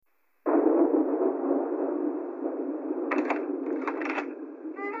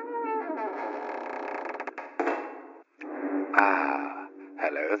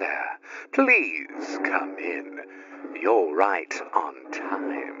Please come in. You're right on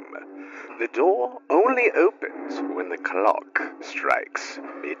time. The door only opens when the clock strikes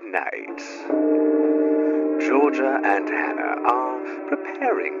midnight. Georgia and Hannah are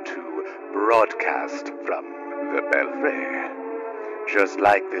preparing to broadcast from the belfry. Just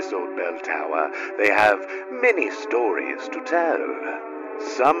like this old bell tower, they have many stories to tell.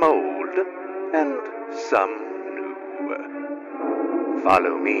 Some old and some new.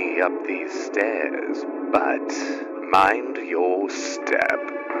 Follow me up these stairs, but mind your step.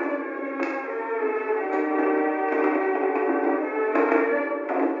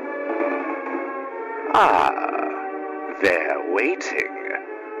 Ah, they're waiting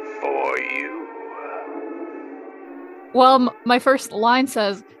for you. Well, my first line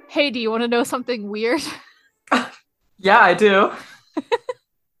says, "Hey, do you want to know something weird?" Yeah, I do.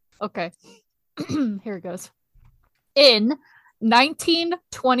 Okay, here it goes. In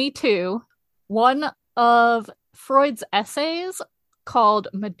 1922, one of Freud's essays called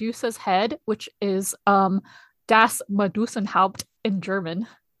Medusa's Head, which is Das Medusenhaupt in German.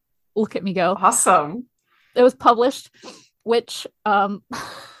 Look at me go. Awesome. It was published, which,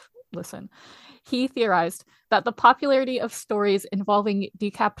 listen, he theorized that the popularity of stories involving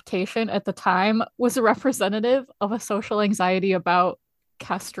decapitation at the time was a representative of a social anxiety about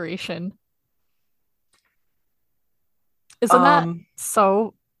castration. Isn't that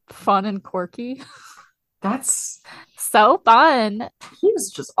so fun and quirky? That's So fun. He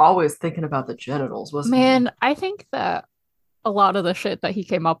was just always thinking about the genitals, wasn't he? Man, I think that a lot of the shit that he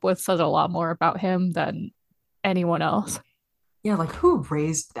came up with says a lot more about him than anyone else. Yeah, like who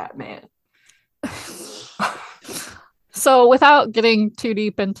raised that man? So, without getting too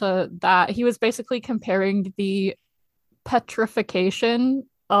deep into that, he was basically comparing the petrification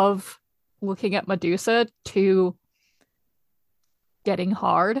of looking at Medusa to getting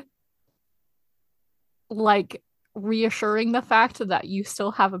hard. Like reassuring the fact that you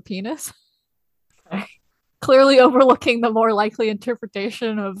still have a penis. Okay. Clearly overlooking the more likely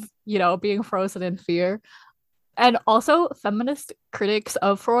interpretation of, being frozen in fear. And also, feminist critics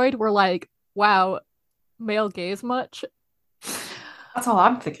of Freud were like, wow, male gaze much? That's all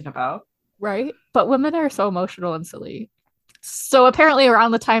I'm thinking about. Right? But women are so emotional and silly. So apparently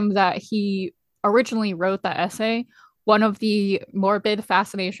around the time that he originally wrote that essay, one of the morbid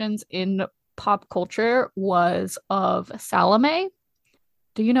fascinations in pop culture was of Salome.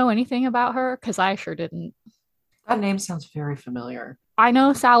 Do you know anything about her? Because I sure didn't. That name sounds very familiar. I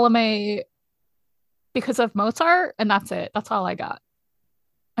know Salome because of Mozart, and that's it. That's all I got.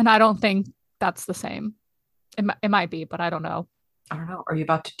 And I don't think that's the same. It might be, but I don't know. I don't know. Are you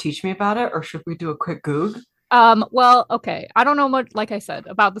about to teach me about it, or should we do a quick Goog? Well, okay. I don't know much, like I said,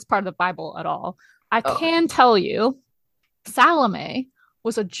 about this part of the Bible at all. I can tell you Salome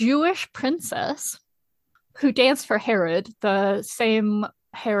was a Jewish princess who danced for Herod, the same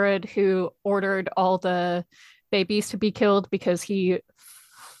Herod who ordered all the babies to be killed because he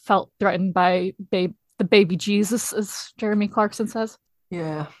felt threatened by the baby Jesus, as Jeremy Clarkson says.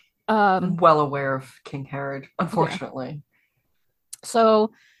 Yeah. I'm well aware of King Herod, unfortunately. Yeah.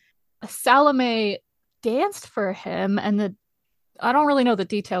 So Salome danced for him, and I don't really know the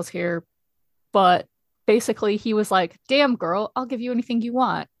details here, but basically he was like, damn girl, I'll give you anything you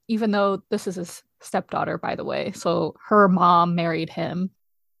want, even though this is his stepdaughter, by the way. So her mom married him.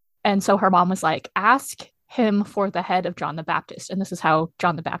 And so her mom was like, ask him for the head of John the Baptist. And this is how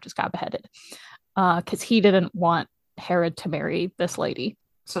John the Baptist got beheaded. Because he didn't want Herod to marry this lady.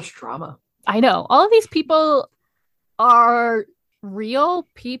 Such drama. I know. All of these people are real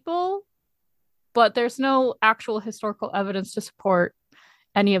people, but there's no actual historical evidence to support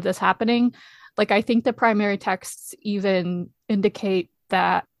any of this happening. Like, I think the primary texts even indicate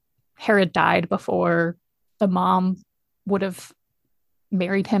that Herod died before the mom would have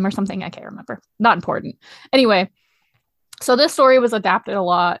married him or something. I can't remember. Not important. Anyway, so this story was adapted a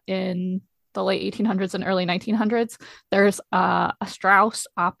lot in the late 1800s and early 1900s. There's a Strauss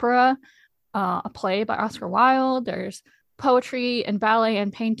opera, a play by Oscar Wilde. There's poetry and ballet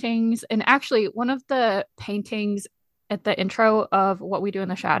and paintings. And actually, one of the paintings at the intro of What We Do in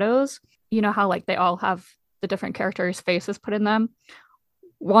the Shadows, you know how like they all have the different characters' faces put in them?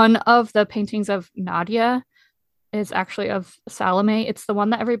 One of the paintings of Nadia is actually of Salome. It's the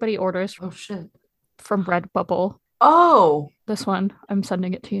one that everybody orders. Oh, shit. From Redbubble. Oh. This one. I'm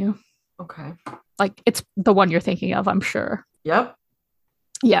sending it to you. Okay. Like, it's the one you're thinking of, I'm sure. Yep.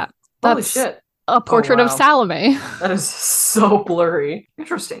 Yeah. Holy shit. A portrait of Salome. That is so blurry.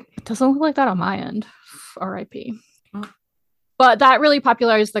 Interesting. It doesn't look like that on my end. R.I.P. But that really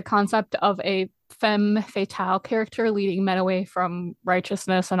popularized the concept of a femme fatale character leading men away from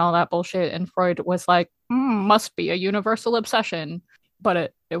righteousness and all that bullshit. And Freud was like, must be a universal obsession.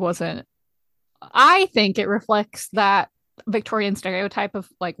 But it wasn't. I think it reflects that Victorian stereotype of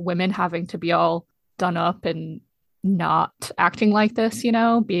like women having to be all done up and not acting like this,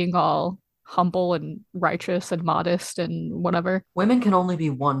 being all humble and righteous and modest and whatever. Women can only be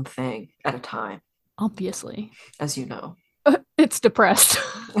one thing at a time. Obviously. As you know. It's depressed.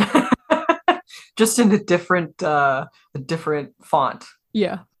 Just in a different font.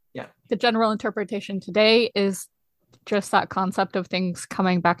 Yeah. Yeah. The general interpretation today is just that concept of things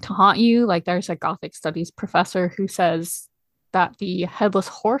coming back to haunt you. Like there's a Gothic studies professor who says that the Headless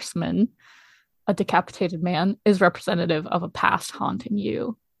Horseman, a decapitated man, is representative of a past haunting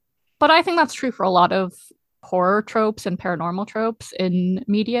you. But I think that's true for a lot of horror tropes and paranormal tropes in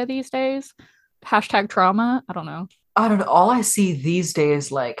media these days. Hashtag trauma. I don't know. All I see these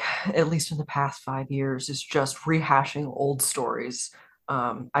days, like at least in the past 5 years, is just rehashing old stories.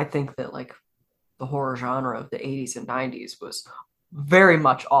 I think that like the horror genre of the 80s and 90s was very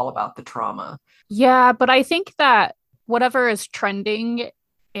much all about the trauma. Yeah, but I think that whatever is trending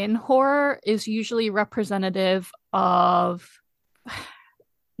in horror is usually representative of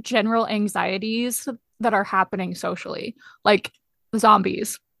general anxieties that are happening socially, like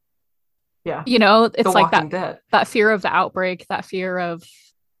zombies. Yeah. It's The like Walking Dead. That fear of the outbreak, that fear of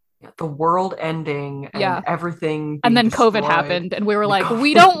the world ending and everything and then destroyed. COVID happened and we were like,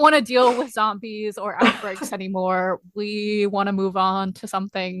 we don't want to deal with zombies or outbreaks anymore. We want to move on to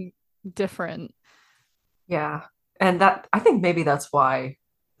something different. Yeah. And that, I think maybe that's why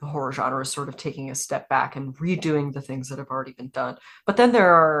the horror genre is sort of taking a step back and redoing the things that have already been done. But then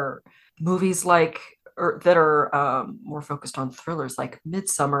there are movies that are more focused on thrillers like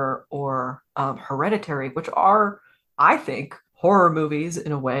Midsummer or Hereditary, which are, I think, horror movies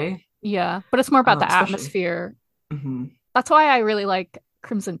in a way. Yeah, but it's more about the atmosphere. Mm-hmm. That's why I really like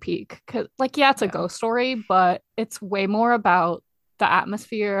Crimson Peak, because it's a ghost story, but it's way more about the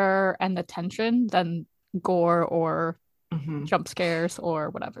atmosphere and the tension than gore or jump scares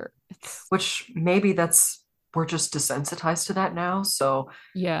or whatever. Which maybe we're just desensitized to that now, so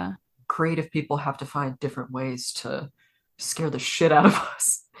yeah, creative people have to find different ways to scare the shit out of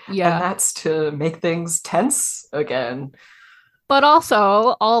us. Yeah, and that's to make things tense again. But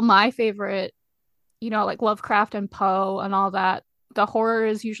also, all my favorite, like Lovecraft and Poe and all that, the horror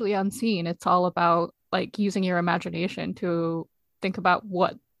is usually unseen. It's all about like using your imagination to think about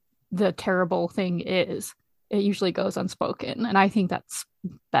what the terrible thing is. It usually goes unspoken. And I think that's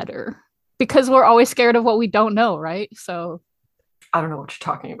better because we're always scared of what we don't know, right? So I don't know what you're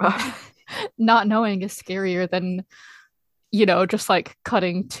talking about. Not knowing is scarier than, just like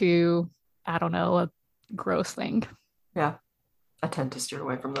cutting to, I don't know, a gross thing. Yeah. I tend to steer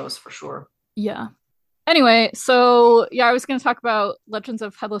away from those for sure. Yeah. Anyway, so I was going to talk about Legends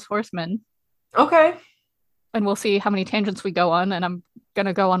of Headless Horseman. Okay. And we'll see how many tangents we go on. And I'm going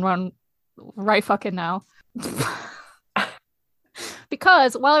to go on one right fucking now.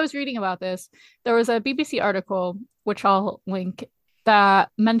 Because while I was reading about this, there was a BBC article, which I'll link, that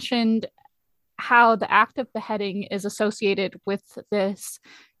mentioned how the act of beheading is associated with this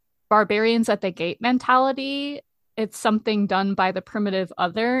barbarians at the gate mentality. It's something done by the primitive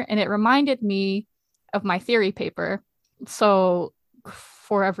other. And it reminded me of my theory paper. So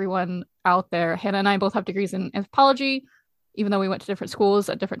for everyone out there, Hannah and I both have degrees in anthropology, even though we went to different schools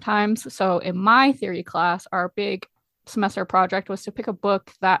at different times. So in my theory class, our big semester project was to pick a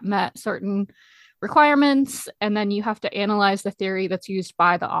book that met certain requirements, and then you have to analyze the theory that's used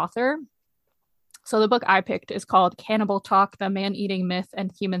by the author. So the book I picked is called Cannibal Talk, The Man-Eating Myth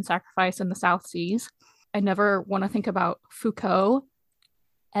and Human Sacrifice in the South Seas. I never want to think about Foucault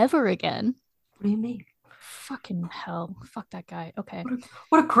ever again. What do you mean? Fucking hell. Fuck that guy. Okay.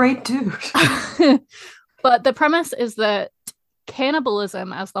 What a great dude. But the premise is that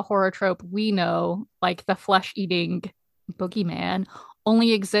cannibalism as the horror trope we know, like the flesh-eating boogeyman,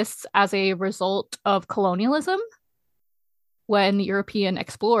 only exists as a result of colonialism. When European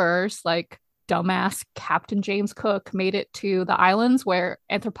explorers like dumbass Captain James Cook made it to the islands where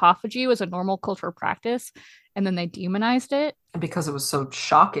anthropophagy was a normal cultural practice, and then they demonized it. And because it was so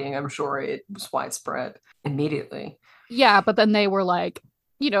shocking, I'm sure it was widespread immediately. Yeah, but then they were like,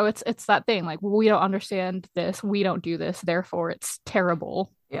 it's that thing, like, we don't understand this, we don't do this, therefore it's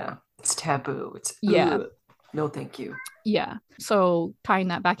terrible. Yeah, it's taboo. It's no thank you. Yeah. So tying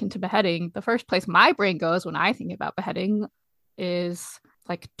that back into beheading, the first place my brain goes when I think about beheading is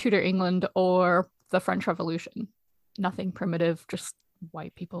like Tudor England or the French Revolution. Nothing primitive, just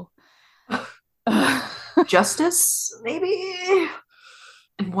white people. Justice, maybe?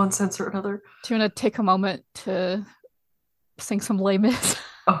 in one sense or another. Do you want to take a moment to sing some Les Mis?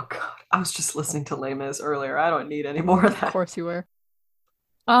 Oh God, I was just listening to Les Mis earlier. I don't need any more of Of that. course you were.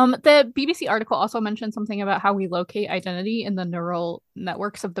 The BBC article also mentioned something about how we locate identity in the neural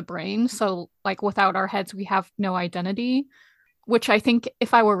networks of the brain. So, like, without our heads, we have no identity, which I think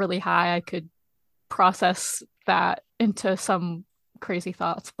if I were really high, I could process that into some crazy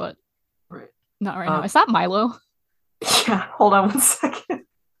thoughts, but Right. not right now. Is that Milo? Yeah, hold on 1 second.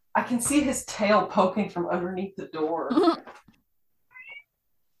 I can see his tail poking from underneath the door.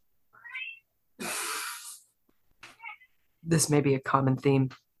 This may be a common theme.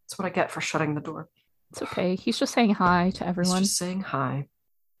 That's what I get for shutting the door. It's okay. He's just saying hi to everyone. He's just saying hi.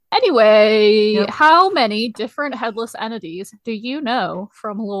 Anyway, Yep. how many different headless entities do you know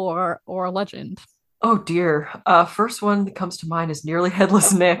from lore or legend? Oh dear. First one that comes to mind is nearly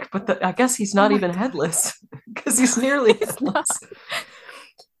headless Nick, but I guess he's not even headless because he's nearly headless.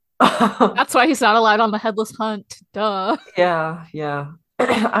 That's why he's not allowed on the headless hunt. Duh. Yeah.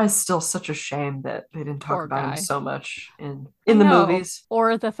 It's still such a shame that they didn't talk Poor about guy. him so much in I the know. movies.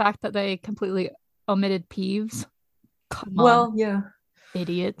 Or the fact that they completely omitted Peeves. Come Well, on, yeah.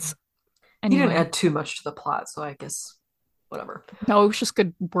 idiots. He didn't Anyway, add too much to the plot, so I guess whatever. no, it was just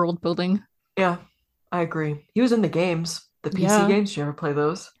good world building. Yeah, I agree. He was in the games, the PC Yeah. games. Did you ever play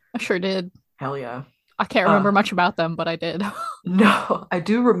those? I sure did. Hell yeah. I can't remember much about them, but I did. No, I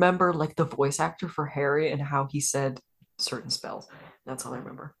do remember like the voice actor for Harry and how he said certain spells. That's all I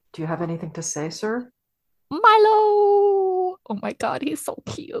remember. Do you have anything to say, sir? Milo! Oh my god, he's so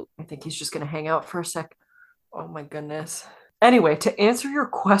cute. I think he's just gonna hang out for a sec. Oh my goodness. Anyway, to answer your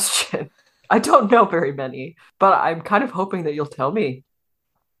question, I don't know very many, but I'm kind of hoping that you'll tell me.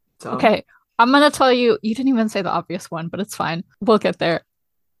 So, Okay, I'm gonna tell you, you didn't even say the obvious one, but it's fine. We'll get there.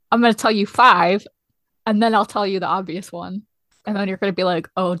 I'm gonna tell you 5, and then I'll tell you the obvious one. And then you're gonna be like,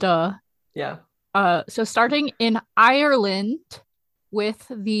 oh duh. yeah. So starting in Ireland with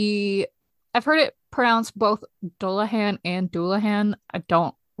I've heard it pronounced both Dullahan and Doulahan. I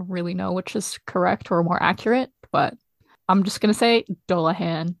don't really know which is correct or more accurate, but I'm just gonna say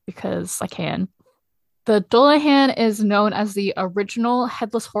Dullahan because I can. The Dullahan is known as the original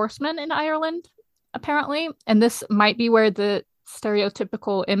Headless Horseman in Ireland, apparently, and this might be where the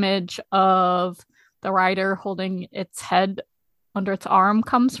stereotypical image of the rider holding its head under its arm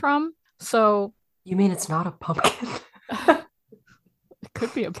comes from. So You mean it's not a pumpkin? it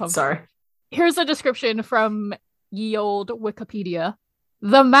could be a pumpkin. Sorry. Here's a description from ye old Wikipedia.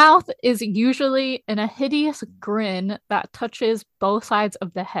 The mouth is usually in a hideous grin that touches both sides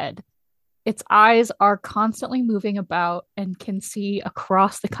of the head. Its eyes are constantly moving about and can see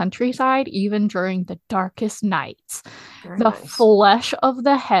across the countryside even during the darkest nights. Very The nice. flesh of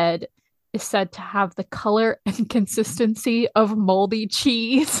the head is said to have the color and consistency of moldy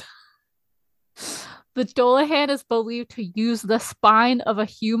cheese. The Dullahan is believed to use the spine of a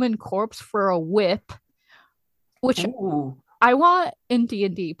human corpse for a whip, which Ooh. I want in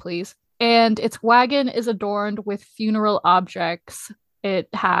D&D, please. And its wagon is adorned with funeral objects. It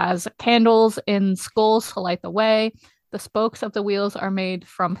has candles in skulls to light the way. The spokes of the wheels are made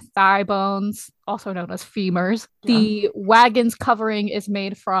from thigh bones, also known as femurs. Yeah. The wagon's covering is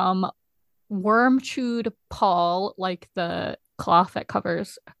made from worm-chewed pall, like the cloth that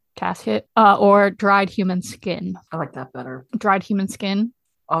covers a casket, or dried human skin. I like that better. Dried human skin.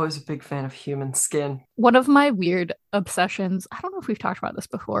 Always a big fan of human skin. One of my weird obsessions, I don't know if we've talked about this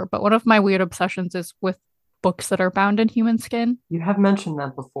before, but one of my weird obsessions is with books that are bound in human skin. You have mentioned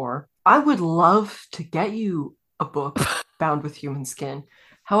that before. I would love to get you a book bound with human skin.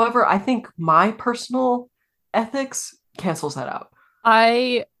 However, I think my personal ethics cancels that out.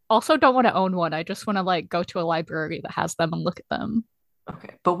 I also don't want to own one. I just want to like go to a library that has them and look at them.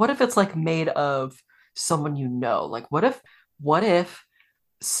 Okay. But what if it's like made of someone you know? Like what if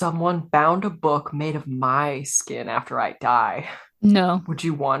someone bound a book made of my skin after I die? No, Would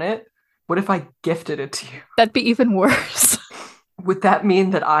you want it? What if I gifted it to you? that'd be even worse. Would that mean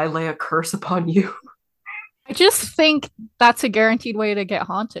that I lay a curse upon you? I just think that's a guaranteed way to get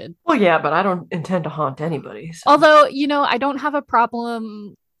haunted. Well, yeah, but I don't intend to haunt anybody. So. Although, I don't have a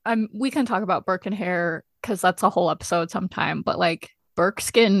problem. We can talk about Burke and Hare because that's a whole episode sometime. But like Burke's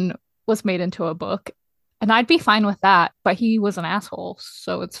skin was made into a book, and I'd be fine with that. But he was an asshole,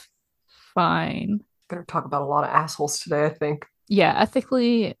 so it's fine. Gonna talk about a lot of assholes today, I think. Yeah,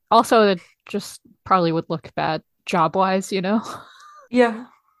 ethically. Also, it just probably would look bad job-wise, Yeah.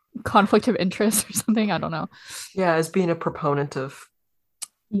 conflict of interest or something. I don't know. Yeah, as being a proponent of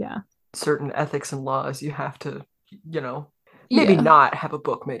Yeah. certain ethics and laws, you have to, maybe Yeah. not have a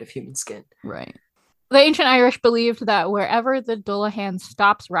book made of human skin. Right. The ancient Irish believed that wherever the Dullahan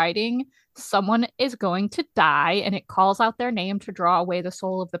stops riding, someone is going to die, and it calls out their name to draw away the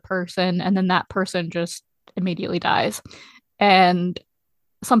soul of the person, and then that person just immediately dies. And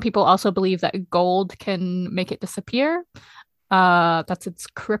some people also believe that gold can make it disappear. That's its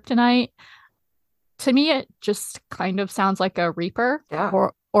kryptonite. To me, it just kind of sounds like a reaper, Yeah.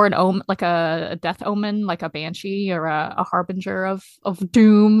 or an omen, like a death omen, like a banshee or a harbinger of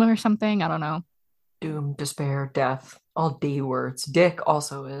doom or something. I don't know. Doom, despair, death, all D words. Dick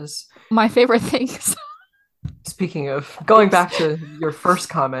also is. My favorite things. Speaking of going back to your first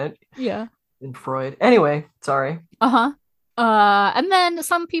comment Yeah. in Freud. Anyway, sorry. Uh-huh. And then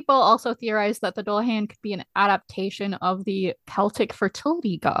some people also theorize that the Dullahan could be an adaptation of the Celtic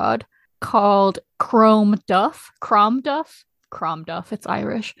fertility god called Cromduff. Cromduff. It's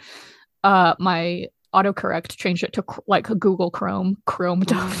Irish. My autocorrect changed it to like Google Chrome.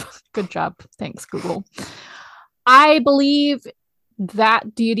 Cromduff. Good job. Thanks, Google. I believe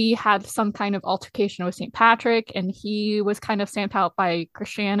that deity had some kind of altercation with St. Patrick, and he was kind of stamped out by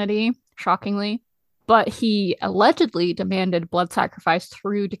Christianity, shockingly. But he allegedly demanded blood sacrifice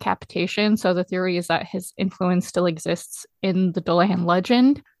through decapitation. So the theory is that his influence still exists in the Dullahan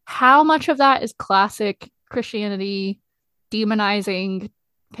legend. How much of that is classic Christianity demonizing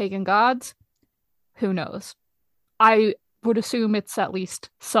pagan gods? Who knows? I would assume it's at least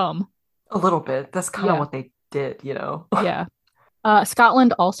some. A little bit. That's kind of what they did, you know? Yeah.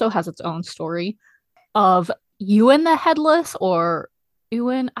 Scotland also has its own story of Ewan the Headless, or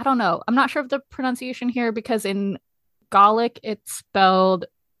Ewan. I don't know. I'm not sure of the pronunciation here because in Gaelic it's spelled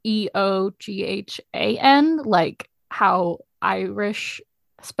Eoghan, like how Irish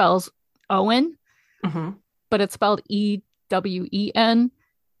spells Owen, but it's spelled Ewen.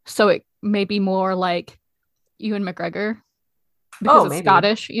 So it may be more like Ewan McGregor because it's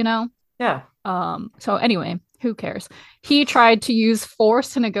Scottish, you know? Yeah. So anyway, who cares? He tried to use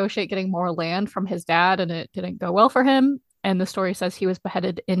force to negotiate getting more land from his dad, and it didn't go well for him. And the story says he was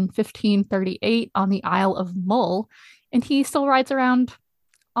beheaded in 1538 on the Isle of Mull, and he still rides around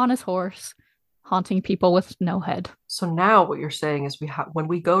on his horse, haunting people with no head. So now what you're saying is when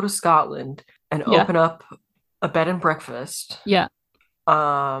we go to Scotland and open up a bed and breakfast, it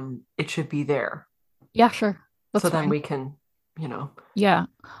should be there. Yeah, sure. That's fine. Then we can, you know. Yeah.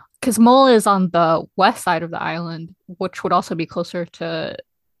 Because Mull is on the west side of the island, which would also be closer to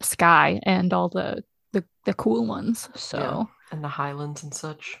Skye and all the cool ones. So and the Highlands and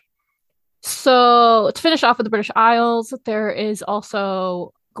such. So to finish off with the British Isles, there is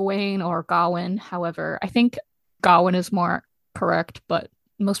also Gawain or Gawain. However, I think Gawain is more correct, but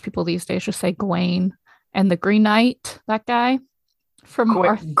most people these days just say Gawain. And the Green Knight, that guy from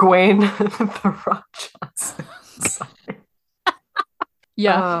Gawain the Rock Johnson.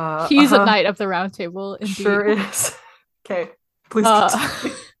 Yeah, he's a knight of the Round Table. Indeed. Sure is. Okay, please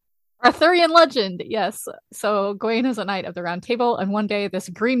continue. Arthurian legend, yes. So Gawain is a knight of the Round Table, and one day this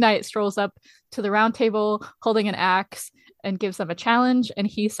Green Knight strolls up to the Round Table holding an axe and gives them a challenge, and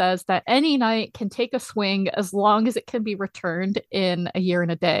he says that any knight can take a swing as long as it can be returned in a year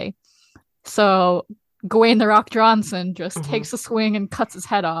and a day. So Gawain the Rock Johnson just takes a swing and cuts his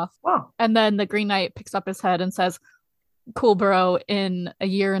head off. Wow. And then the Green Knight picks up his head and says, cool, bro, in a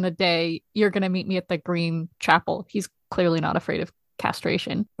year and a day, you're going to meet me at the Green Chapel. He's clearly not afraid of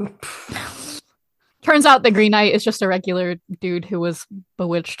castration. Turns out the Green Knight is just a regular dude who was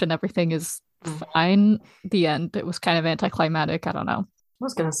bewitched and everything is fine. The end. It was kind of anticlimactic. I don't know. I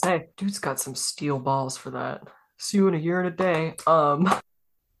was going to say, dude's got some steel balls for that. See you in a year and a day.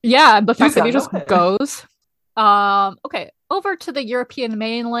 Yeah, the fact that he just goes. Okay, over to the European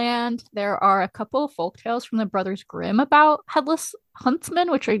mainland, there are a couple of folktales from the Brothers Grimm about Headless Huntsman,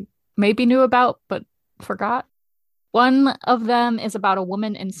 which I maybe knew about but forgot. One of them is about a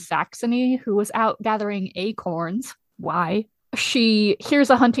woman in Saxony who was out gathering acorns. Why? She hears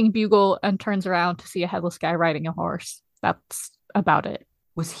a hunting bugle and turns around to see a headless guy riding a horse. That's about it.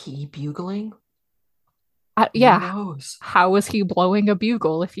 Was he bugling? Yeah. Who knows? How was he blowing a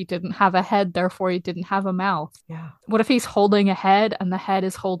bugle if he didn't have a head, therefore he didn't have a mouth? Yeah. What if he's holding a head and the head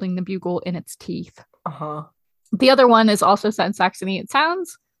is holding the bugle in its teeth? Uh-huh. The other one is also set in Saxony. It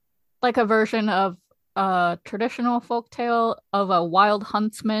sounds like a version of a traditional folktale of a wild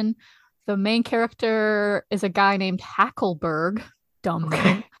huntsman. The main character is a guy named Hackleberg. Dumb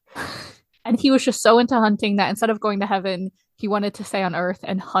name. And he was just so into hunting that instead of going to heaven, he wanted to stay on Earth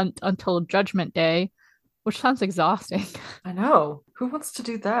and hunt until Judgment Day, which sounds exhausting. I know. Who wants to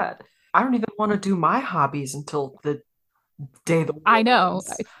do that? I don't even want to do my hobbies until the day the world I know.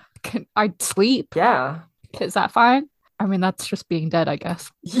 I'd sleep. Yeah. Is that fine? I mean, that's just being dead, I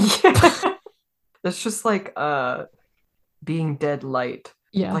guess. Yeah. It's just like being dead light.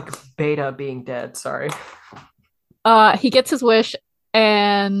 Yeah. Like beta being dead, sorry. He gets his wish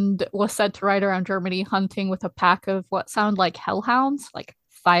and was sent to ride around Germany hunting with a pack of what sound like hellhounds, like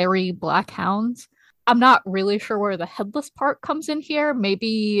fiery black hounds. I'm not really sure where the headless part comes in here.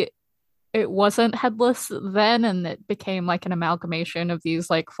 Maybe it wasn't headless then and it became like an amalgamation of these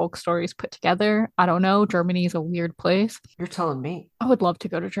like folk stories put together. I don't know. Germany is a weird place. You're telling me. I would love to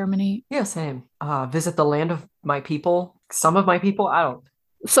go to Germany. Yeah, same. Visit the land of my people. Some of my people, I don't.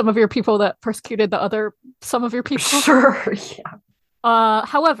 Some of your people that persecuted the other, some of your people. Sure, yeah.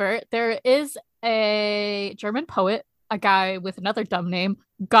 However, there is a German poet, a guy with another dumb name,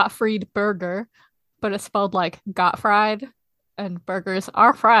 Gottfried Burger, but it's spelled like Gottfried, and burgers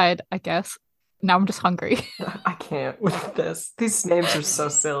are fried, I guess. Now I'm just hungry. I can't with this. These names are so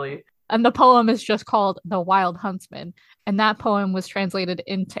silly. And the poem is just called The Wild Huntsman. And that poem was translated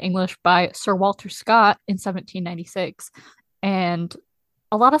into English by Sir Walter Scott in 1796. And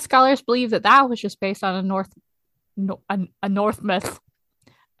a lot of scholars believe that that was just based on a North myth,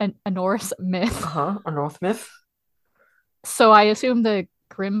 a Norse myth. A North myth. So I assume the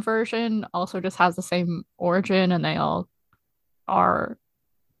Grimm version also just has the same origin, and they all are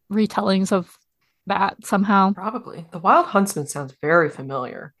retellings of that somehow. Probably. The Wild Huntsman sounds very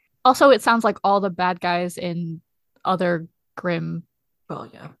familiar. Also, it sounds like all the bad guys in other Grimm. Well,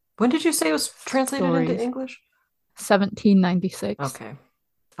 yeah. When did you say it was translated into English? 1796. Okay.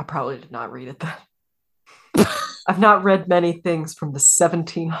 I probably did not read it then. I've not read many things from the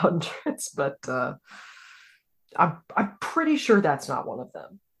 1700s, but I'm pretty sure that's not one of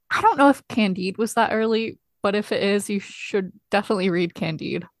them. I don't know if Candide was that early, but if it is, you should definitely read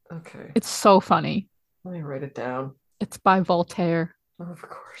Candide. Okay. It's so funny. Let me write it down. It's by Voltaire. Of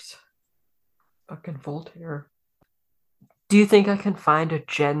course. Fucking Voltaire. Do you think I can find a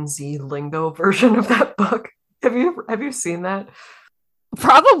Gen Z lingo version of that book? Have you seen that?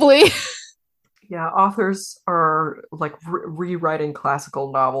 Probably. Yeah, authors are like rewriting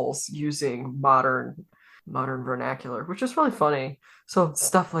classical novels using modern vernacular, which is really funny. So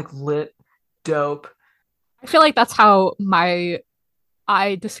stuff like lit, dope. I feel like that's how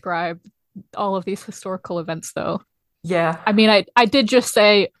I describe all of these historical events, though. Yeah. I mean, I did just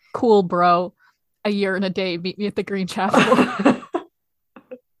say, cool, bro. A year and a day, meet me at the Green Chapel.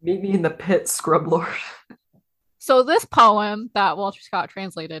 Meet me in the pit, scrub lord. So this poem that Walter Scott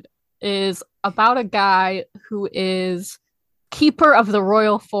translated is about a guy who is keeper of the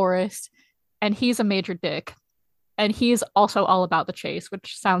royal forest, and he's a major dick. And he's also all about the chase,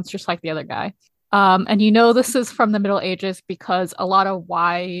 which sounds just like the other guy. And you know this is from the Middle Ages because a lot of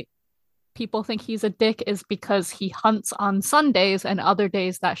why people think he's a dick is because he hunts on Sundays and other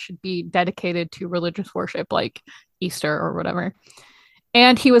days that should be dedicated to religious worship, like Easter or whatever.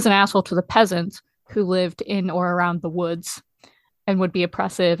 And he was an asshole to the peasants who lived in or around the woods and would be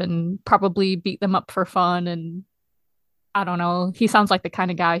oppressive and probably beat them up for fun. And I don't know, he sounds like the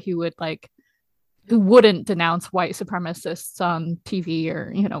kind of guy who wouldn't denounce white supremacists on TV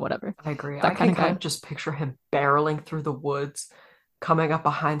or, whatever. I agree. That kind of guy. Just picture him barreling through the woods, coming up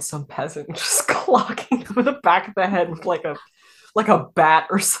behind some peasant, just clocking him in the back of the head with like a bat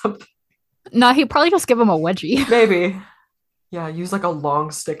or something. No, he'd probably just give him a wedgie. Maybe. Yeah, use like a long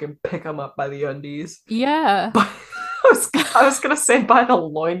stick and pick him up by the undies. Yeah. But I was gonna say by the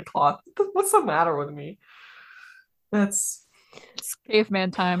loincloth. What's the matter with me? It's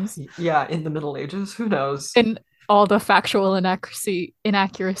caveman times. Yeah, in the Middle Ages. Who knows? In all the factual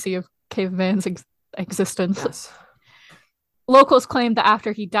inaccuracy of caveman's existence. Yes. Locals claimed that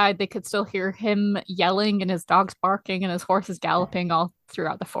after he died, they could still hear him yelling and his dogs barking and his horses galloping all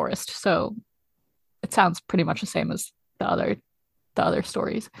throughout the forest. So it sounds pretty much the same as the other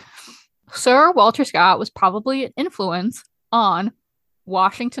stories. Sir Walter Scott was probably an influence on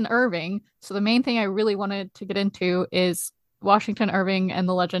Washington Irving. So the main thing I really wanted to get into is Washington Irving and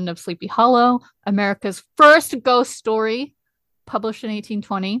the Legend of Sleepy Hollow, America's first ghost story, published in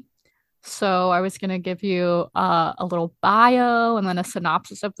 1820. So I was going to give you a little bio and then a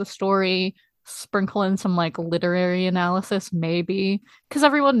synopsis of the story, sprinkle in some like literary analysis, maybe, because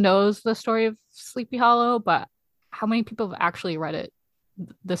everyone knows the story of Sleepy Hollow, but how many people have actually read it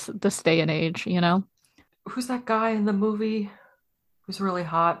this day and age, Who's that guy in the movie who's really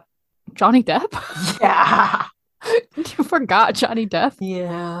hot? Johnny Depp? Yeah. You forgot Johnny Depp?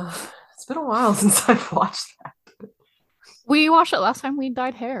 Yeah. It's been a while since I've watched that. We watched it last time we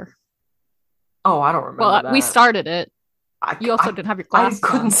dyed hair. Oh, I don't remember that. We started it. You also didn't have your glasses I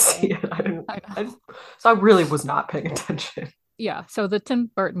couldn't on. see it. So I really was not paying attention. Yeah, so the Tim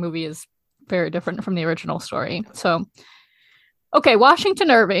Burton movie is very different from the original story. So, okay,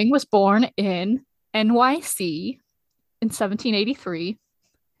 Washington Irving was born in NYC in 1783.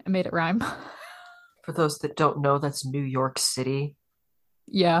 I made it rhyme. For those that don't know, that's New York City.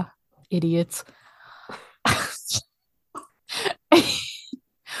 Yeah, idiots.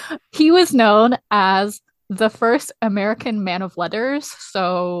 He was known as the first American man of letters.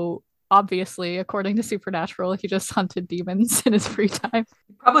 So obviously, according to Supernatural, he just hunted demons in his free time.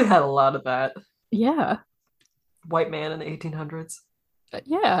 Probably had a lot of that. Yeah. White man in the 1800s.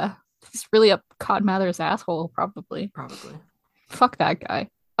 Yeah. He's really up Cod Mather's asshole, probably. Probably. Fuck that guy.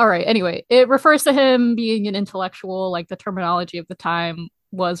 All right. Anyway, it refers to him being an intellectual. Like the terminology of the time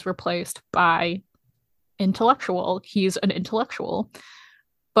was replaced by intellectual. He's an intellectual.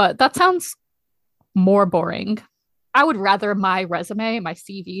 But that sounds more boring. I would rather my resume, my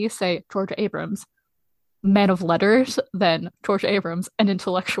CV, say George Abrams, man of letters, than George Abrams, an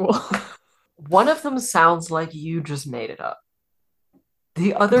intellectual. One of them sounds like you just made it up.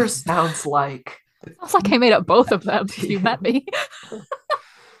 The other sounds like... Sounds like I made up both of them if you met me.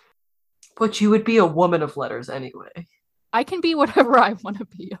 But you would be a woman of letters anyway. I can be whatever I want to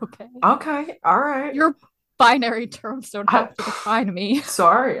be, okay? Okay, all right. Your binary terms don't have to define me.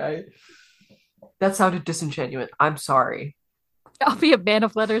 Sorry, that sounded disingenuous. I'm sorry. I'll be a man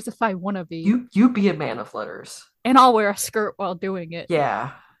of letters if I want to be. You be a man of letters. And I'll wear a skirt while doing it.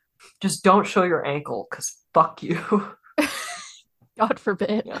 Yeah. Just don't show your ankle, because fuck you. God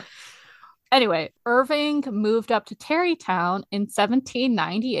forbid. Yeah. Anyway, Irving moved up to Tarrytown in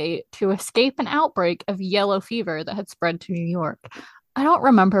 1798 to escape an outbreak of yellow fever that had spread to New York. I don't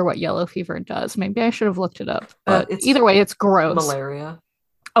remember what yellow fever does. Maybe I should have looked it up. But either way, it's gross. Malaria.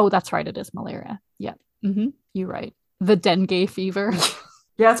 Oh, that's right. It is malaria. Yeah. You're right. The dengue fever.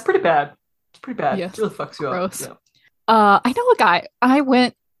 Yeah, it's pretty bad. It's pretty bad. Yes. It really fucks you Gross. up. Yeah. I know a guy.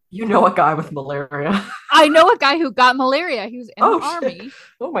 You know a guy with malaria. I know a guy who got malaria. He was in the army. Shit.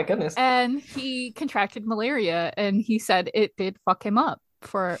 Oh my goodness. And he contracted malaria, and he said it did fuck him up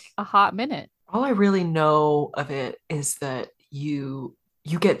for a hot minute. All I really know of it is that you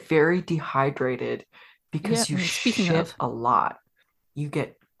get very dehydrated because you shit a lot. You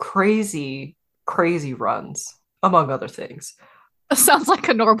get crazy runs, among other things. Sounds like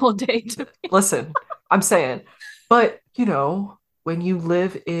a normal day to me. Listen, I'm saying, but when you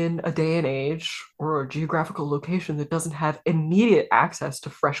live in a day and age or a geographical location that doesn't have immediate access to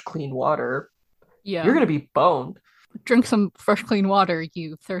fresh, clean water, you're going to be boned. Drink some fresh, clean water,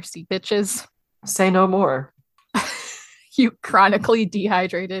 you thirsty bitches. Say no more. You chronically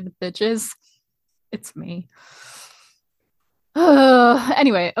dehydrated bitches. It's me.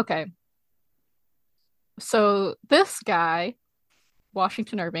 Anyway, okay. So this guy,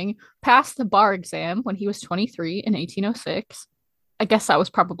 Washington Irving, passed the bar exam when he was 23 in 1806. I guess that was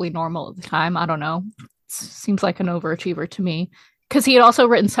probably normal at the time. I don't know. Seems like an overachiever to me. Because he had also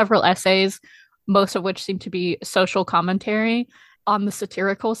written several essays, most of which seem to be social commentary on the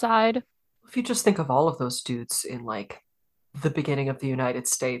satirical side. If you just think of all of those dudes in like the beginning of the United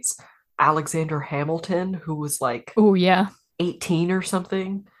States, Alexander Hamilton, who was like 18 or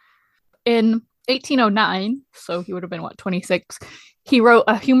something. In 1809, so he would have been, 26, he wrote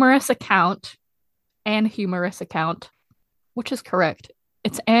a humorous account, which is correct.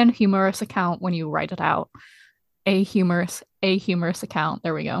 It's an humorous account when you write it out. A humorous account,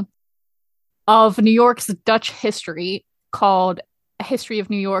 there we go, of New York's Dutch history called A History of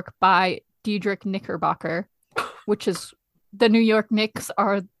New York by Diedrich Knickerbocker, which is the New York Knicks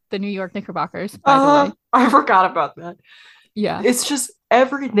are the New York Knickerbockers, by the way. I forgot about that. Yeah. It's just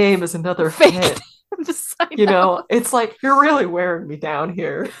every name is another hit. It's like you're really wearing me down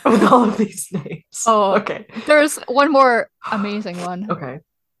here with all of these names. Oh, okay. There's one more amazing one. Okay.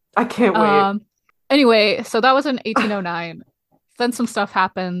 I can't wait. Anyway, so that was in 1809. Then some stuff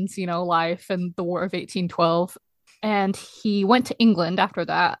happens, life and the War of 1812. And he went to England after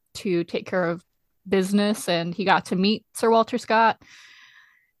that to take care of business, and he got to meet Sir Walter Scott.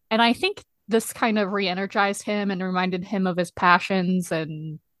 And I think this kind of re-energized him and reminded him of his passions,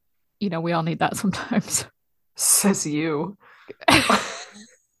 and we all need that sometimes. Says you.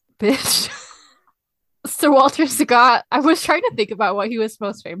 Bitch. Sir Walter Scott, I was trying to think about what he was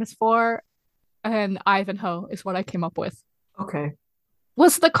most famous for, and Ivanhoe is what I came up with. Okay.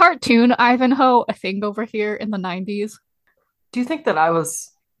 Was the cartoon Ivanhoe a thing over here in the 90s? Do you think that I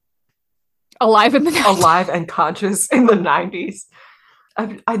was alive in the 90s? Alive and conscious in the 90s?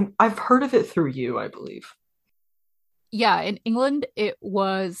 I've heard of it through you, I believe. Yeah, in England, it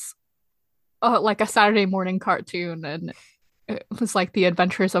was like a Saturday morning cartoon, and it was like The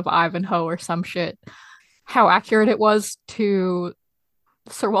Adventures of Ivanhoe or some shit. How accurate it was to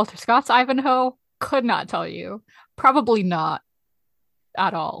Sir Walter Scott's Ivanhoe, could not tell you. Probably not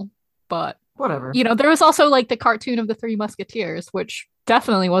at all, but Whatever. There was also like the cartoon of the Three Musketeers, which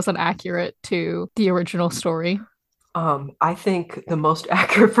definitely wasn't accurate to the original story. I think the most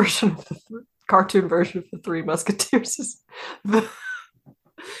accurate version of the cartoon version of the Three Musketeers is the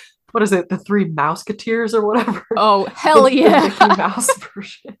what is it? The Three Mouseketeers or whatever. Oh, hell yeah. The Mickey Mouse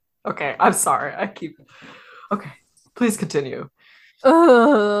version. Okay, I'm sorry. Okay, please continue.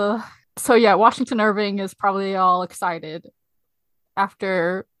 So yeah, Washington Irving is probably all excited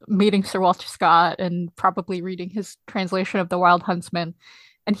after meeting Sir Walter Scott and probably reading his translation of The Wild Huntsman.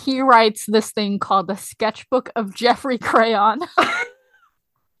 And he writes this thing called the Sketchbook of Geoffrey Crayon.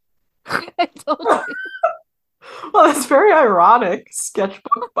 I told you. Well, it's very ironic.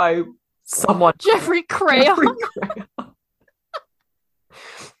 Sketchbook by someone. Jeffrey Crayon. Jeffrey Crayon.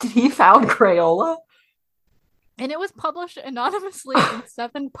 Did he found Crayola? And it was published anonymously in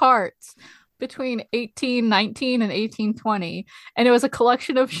 7 parts between 1819 and 1820. And it was a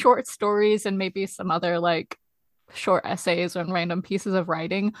collection of short stories and maybe some other like short essays and random pieces of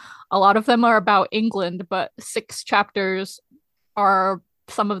writing. A lot of them are about England, but 6 chapters are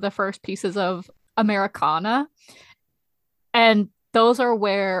some of the first pieces of Americana. And those are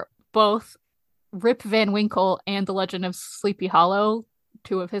where both Rip Van Winkle and The Legend of Sleepy Hollow,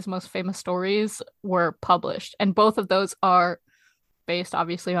 2 of his most famous stories, were published. And both of those are based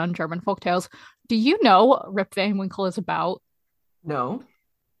obviously on German folktales. Do you know what Rip Van Winkle is about? No.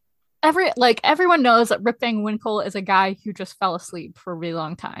 Everyone knows that Rip Van Winkle is a guy who just fell asleep for a really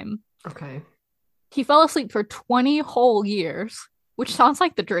long time. Okay. He fell asleep for 20 whole years, which sounds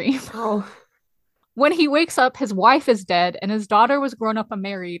like the dream. Oh. When he wakes up, his wife is dead and his daughter was grown up and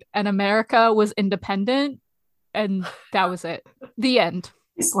married, and America was independent, and that was it. The end.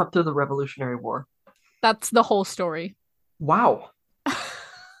 He slept through the Revolutionary War. That's the whole story. Wow.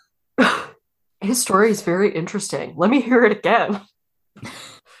 His story is very interesting. Let me hear it again.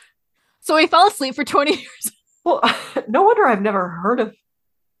 So he fell asleep for 20 years. Well, no wonder I've never heard of.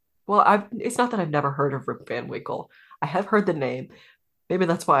 Well, it's not that I've never heard of Rip Van Winkle. I have heard the name. Maybe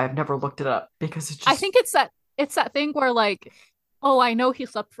that's why I've never looked it up, because it's just. I think it's that thing where like, oh, I know he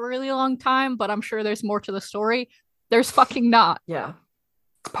slept for a really long time, but I'm sure there's more to the story. There's fucking not. Yeah.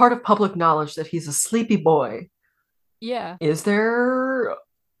 It's part of public knowledge that he's a sleepy boy. Yeah. Is it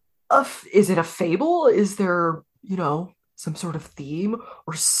a fable? Is there, some sort of theme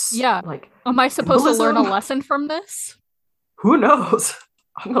or yeah. like am I supposed symbolism? to learn a lesson from this? Who knows?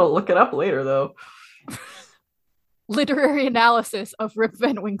 I'm gonna look it up later though. Literary analysis of Rip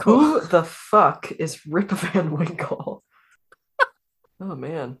Van Winkle. Who the fuck is Rip Van Winkle? Oh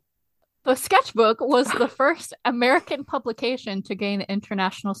man. The sketchbook was the first American publication to gain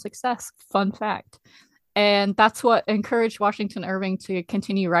international success. Fun fact. And that's what encouraged Washington Irving to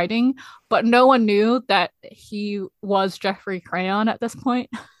continue writing. But no one knew that he was Geoffrey Crayon at this point.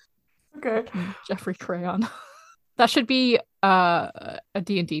 Okay. Geoffrey Crayon. That should be a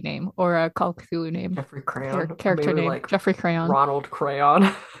D&D name or a Call of Cthulhu name. Geoffrey Crayon. Character Maybe name. like Geoffrey Crayon. Ronald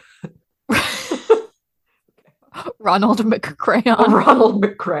Crayon. Ronald McCrayon. Ronald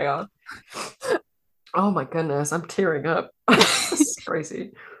McCrayon. Oh my goodness, I'm tearing up. This is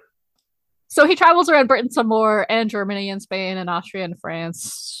crazy. So he travels around Britain some more, and Germany and Spain and Austria and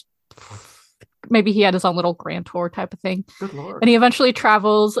France. Maybe he had his own little grand tour type of thing. Good Lord. And he eventually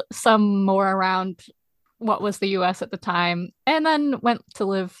travels some more around what was the US at the time, and then went to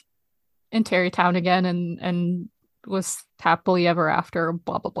live in Tarrytown again and was happily ever after,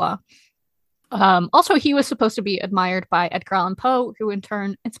 blah, blah, blah. Also, he was supposed to be admired by Edgar Allan Poe, who in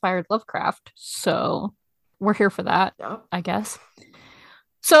turn inspired Lovecraft. So we're here for that, Yeah. I guess.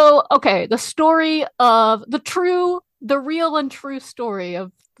 So, okay, the story of the real and true story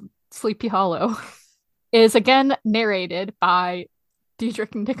of Sleepy Hollow is again narrated by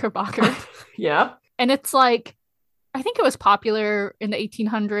Diedrich Knickerbocker. Yeah. And it's like, I think it was popular in the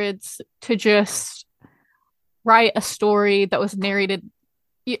 1800s to just write a story that was narrated,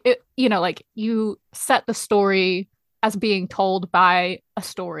 like you set the story as being told by a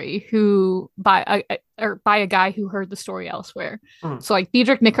story by a guy who heard the story elsewhere. So like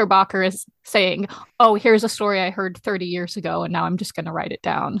Diedrich Knickerbocker is saying, oh, here's a story I heard 30 years ago and now I'm just going to write it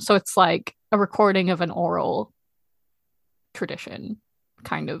down. So it's like a recording of an oral tradition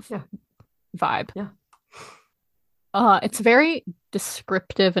kind of vibe. Yeah. It's very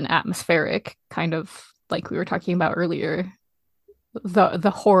descriptive and atmospheric, kind of like we were talking about earlier.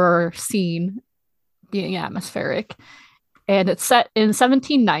 The horror scene being atmospheric. And it's set in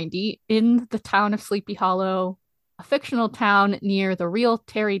 1790 in the town of Sleepy Hollow, a fictional town near the real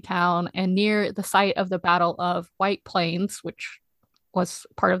Tarrytown and near the site of the Battle of White Plains, which was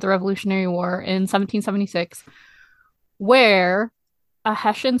part of the Revolutionary War in 1776, where a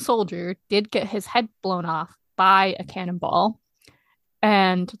Hessian soldier did get his head blown off by a cannonball.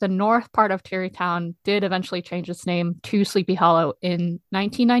 And the north part of Tarrytown did eventually change its name to Sleepy Hollow in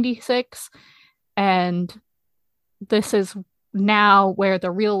 1996. And this is now where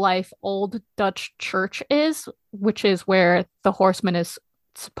the real life old Dutch church is, which is where the Horseman is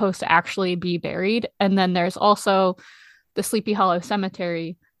supposed to actually be buried. And then there's also the Sleepy Hollow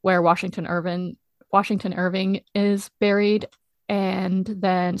Cemetery where Washington Irving is buried. And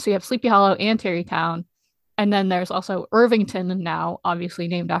then so you have Sleepy Hollow and Tarrytown. And then there's also Irvington now, obviously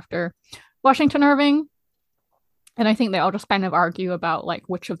named after Washington Irving. And I think they all just kind of argue about like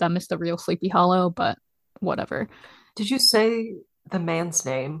which of them is the real Sleepy Hollow, but whatever. Did you say the man's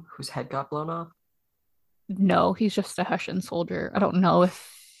name whose head got blown off? No, he's just a Hessian soldier. I don't know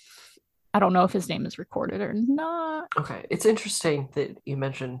if his name is recorded or not. Okay, it's interesting that you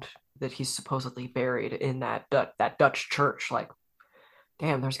mentioned that he's supposedly buried in that Dutch church. Like,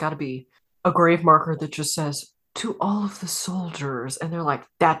 damn, there's got to be a grave marker that just says to all of the soldiers, and they're like,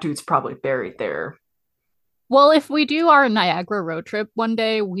 that dude's probably buried there. Well, if we do our Niagara road trip one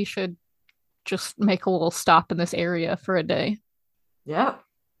day, we should just make a little stop in this area for a day. Yeah.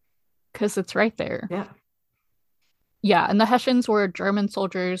 Because it's right there. Yeah. Yeah, and the Hessians were German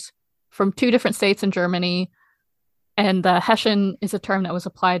soldiers from 2 different states in Germany. And the Hessian is a term that was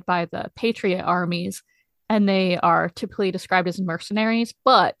applied by the Patriot armies, and they are typically described as mercenaries,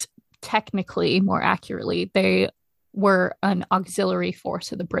 but technically, more accurately, they were an auxiliary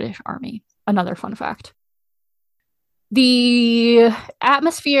force of the British Army. Another fun fact. The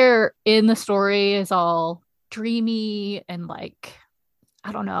atmosphere in the story is all dreamy and like,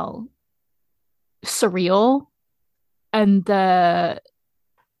 I don't know, surreal. And the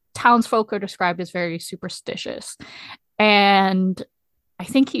townsfolk are described as very superstitious. And I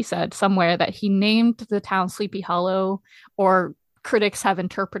think he said somewhere that he named the town Sleepy Hollow, or critics have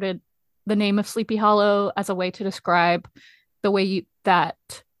interpreted the name of Sleepy Hollow as a way to describe the way that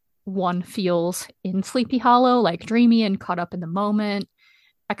one feels in Sleepy Hollow, like dreamy and caught up in the moment.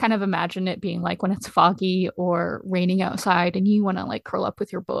 I kind of imagine it being like when it's foggy or raining outside and you want to like curl up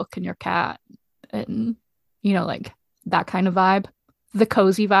with your book and your cat and, like that kind of vibe, the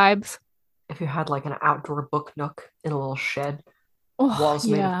cozy vibes. If you had like an outdoor book nook in a little shed, walls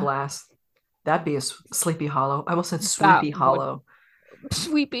made of glass, that'd be a Sleepy Hollow. I almost said Sweepy Hollow.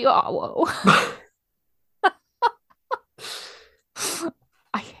 Sweepy Hollow.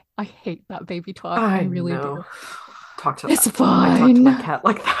 I hate that baby talk. I really do. It's fine. I talk to my cat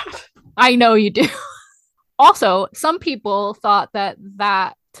like that. I know you do. Also, some people thought that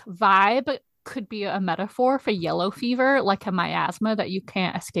vibe could be a metaphor for yellow fever, like a miasma that you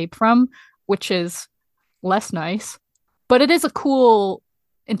can't escape from, which is less nice. But it is a cool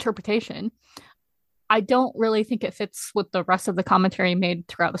interpretation. I don't really think it fits with the rest of the commentary made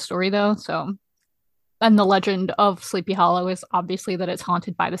throughout the story, though. So, and the legend of Sleepy Hollow is obviously that it's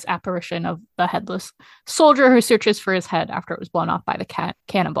haunted by this apparition of the headless soldier who searches for his head after it was blown off by the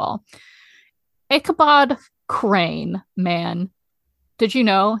cannonball. Ichabod Crane, man. Did you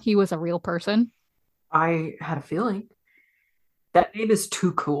know he was a real person? I had a feeling. That name is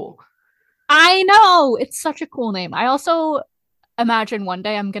too cool. I know! It's such a cool name. I also imagine one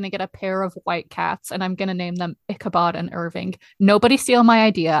day I'm going to get a pair of white cats and I'm going to name them Ichabod and Irving. Nobody steal my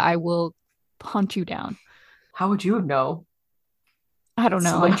idea. I will hunt you down. How would you know? I don't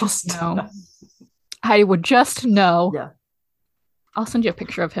know. I just know. I would just know. Yeah. I'll send you a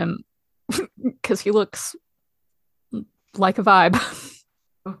picture of him because he looks like a vibe.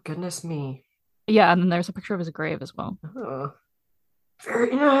 Oh, goodness me. Yeah, and then there's a picture of his grave as well. Oh,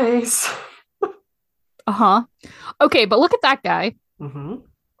 very nice. Uh-huh. Okay, but look at that guy. Mm-hmm.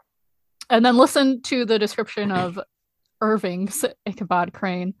 And then listen to the description of Irving's Ichabod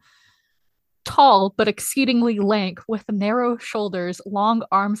Crane. Tall, but exceedingly lank, with narrow shoulders, long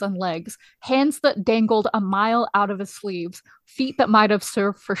arms and legs, hands that dangled a mile out of his sleeves, feet that might have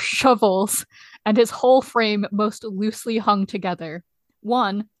served for shovels, and his whole frame most loosely hung together.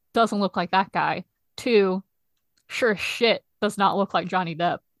 1, doesn't look like that guy. 2, sure shit does not look like Johnny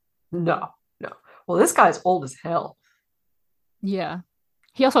Depp. No. Well, this guy's old as hell. Yeah.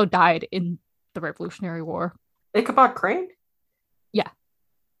 He also died in the Revolutionary War. Ichabod Crane? Yeah.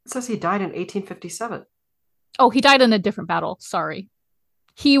 It says he died in 1857. Oh, he died in a different battle. Sorry.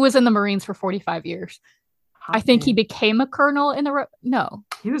 He was in the Marines for 45 years. I think he became a colonel in the... No.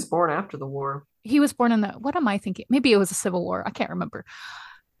 He was born after the war. He was born in the... What am I thinking? Maybe it was a Civil War. I can't remember.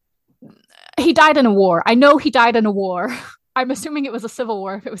 He died in a war. I know he died in a war. I'm assuming it was a Civil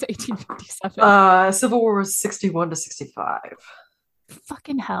War if it was 1857. Civil War was 61 to 65.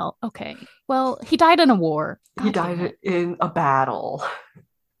 Fucking hell. Okay. Well, he died in a war. He God damn died it. in a battle.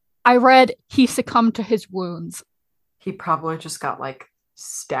 I read he succumbed to his wounds. He probably just got like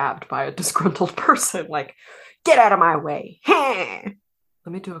stabbed by a disgruntled person. Like, get out of my way.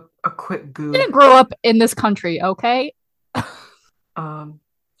 Let me do a quick He Goog. didn't grow up in this country, okay? Hold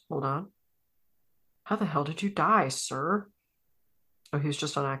on. How the hell did you die, sir? Oh, he was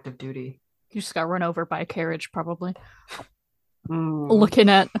just on active duty. He just got run over by a carriage, probably. Mm. Looking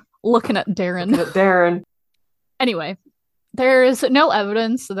at Darren. Looking at Darren. Anyway, there's no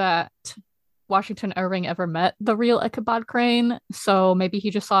evidence that Washington Irving ever met the real Ichabod Crane, so maybe he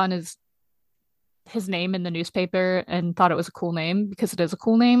just saw in his name in the newspaper and thought it was a cool name because it is a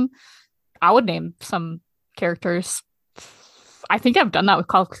cool name. I would name some characters. I think I've done that with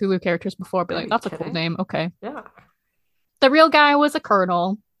Call of Cthulhu characters before, be like, that's a cool name. Okay. Yeah. The real guy was a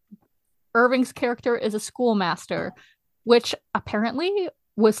colonel. Irving's character is a schoolmaster, which apparently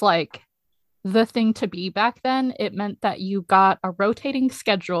was like the thing to be back then. It meant that you got a rotating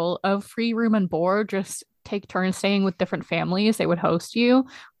schedule of free room and board, just take turns staying with different families. They would host you.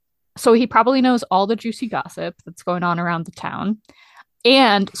 So he probably knows all the juicy gossip that's going on around the town.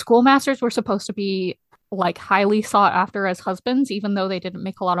 And schoolmasters were supposed to be like highly sought after as husbands, even though they didn't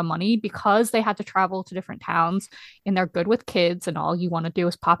make a lot of money because they had to travel to different towns and they're good with kids and all you want to do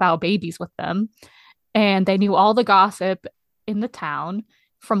is pop out babies with them. And they knew all the gossip in the town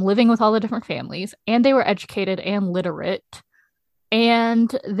from living with all the different families, and they were educated and literate,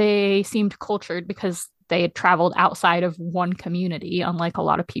 and they seemed cultured because they had traveled outside of one community, unlike a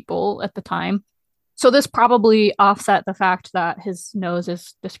lot of people at the time. So this probably offset the fact that his nose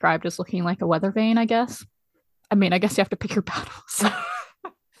is described as looking like a weather vane, I guess. I mean, I guess you have to pick your battles.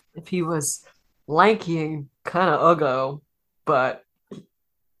 If he was lanky and kind of uggo, but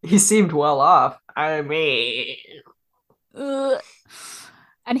he seemed well off. I mean,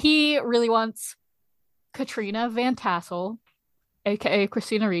 and he really wants Katrina Van Tassel, aka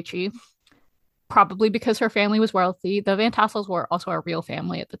Christina Ricci, probably because her family was wealthy. The Van Tassels were also a real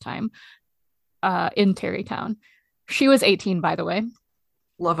family at the time, in Terrytown. She was 18, by the way.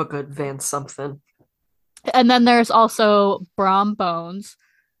 Love a good Van something. And then there's also Brom Bones.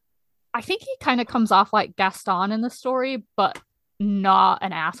 I think he kind of comes off like Gaston in the story, but not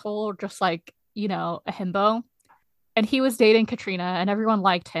an asshole, just like, a himbo. And he was dating Katrina, and everyone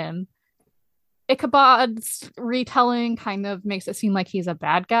liked him. Ichabod's retelling kind of makes it seem like he's a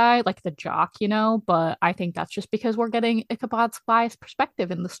bad guy, like the jock, but I think that's just because we're getting Ichabod's biased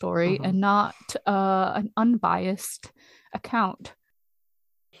perspective in the story and not an unbiased account.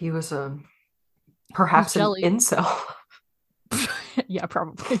 He was perhaps an incel. Yeah,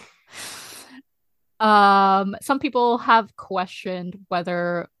 probably. Some people have questioned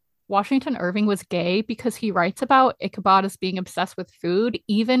whether Washington Irving was gay because he writes about Ichabod as being obsessed with food,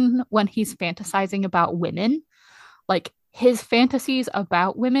 even when he's fantasizing about women. Like, his fantasies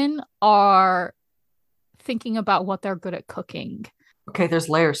about women are thinking about what they're good at cooking. Okay, there's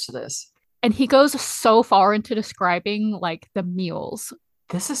layers to this. And he goes so far into describing, like, the meals.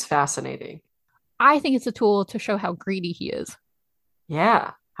 This is fascinating. I think it's a tool to show how greedy he is.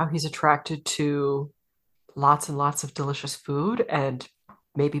 Yeah, how he's attracted to lots and lots of delicious food and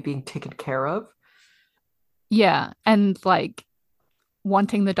maybe being taken care of. Yeah, and like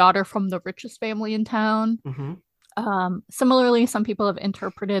wanting the daughter from the richest family in town. Similarly, some people have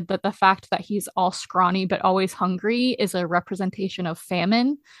interpreted that the fact that he's all scrawny but always hungry is a representation of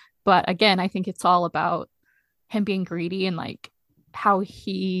famine. But again, I think it's all about him being greedy and like how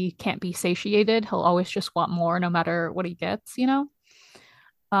he can't be satiated. He'll always just want more no matter what he gets,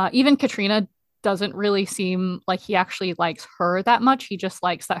 Even Katrina doesn't really seem like he actually likes her that much. He just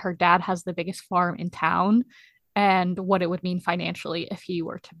likes that her dad has the biggest farm in town and what it would mean financially if he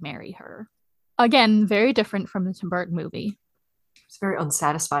were to marry her. Again, very different from the Tim Burton movie. He's a very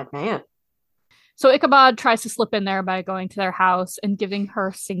unsatisfied man. So Ichabod tries to slip in there by going to their house and giving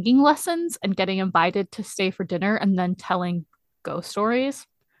her singing lessons and getting invited to stay for dinner and then telling ghost stories.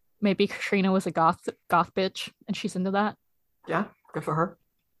 Maybe Katrina was a goth bitch and she's into that. Yeah, good for her.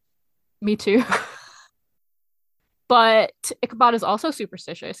 Me too. But Ichabod is also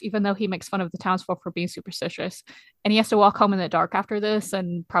superstitious, even though he makes fun of the townsfolk for being superstitious. And he has to walk home in the dark after this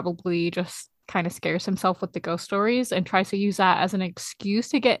and probably just kind of scares himself with the ghost stories and tries to use that as an excuse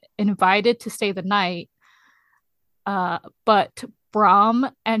to get invited to stay the night. But Brom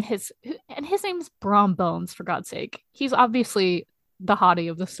and his name's Brom Bones, for God's sake. He's obviously the hottie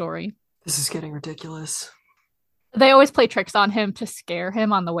of the story. This is getting ridiculous. They always play tricks on him to scare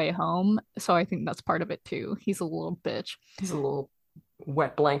him on the way home. So I think that's part of it too. He's a little bitch. He's a little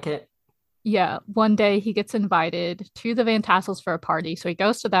wet blanket. Yeah, one day he gets invited to the Van Tassels for a party. So he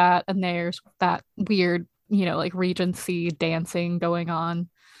goes to that, and there's that weird, like Regency dancing going on.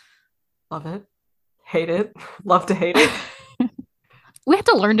 Love it. Hate it. Love to hate it. We had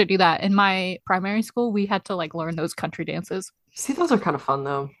to learn to do that in my primary school. We had to like learn those country dances. See, those are kind of fun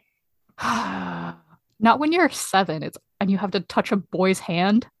though. Not when you're 7, and you have to touch a boy's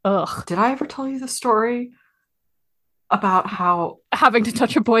hand. Ugh. Did I ever tell you the story about how Having to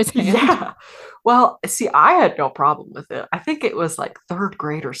touch a boy's hand. yeah. Well, see, I had no problem with it. I think it was like third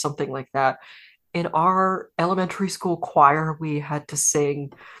grade or something like that. In our elementary school choir, we had to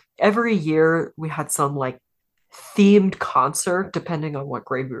sing every year. We had some like themed concert, depending on what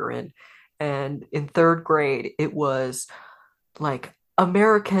grade we were in. And in third grade, it was like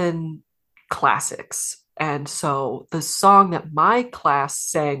American classics. And so the song that my class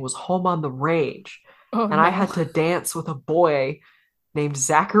sang was Home on the Range. Oh And I no. had to dance with a boy named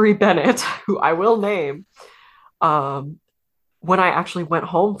Zachary Bennett, who I will name. Um, when I actually went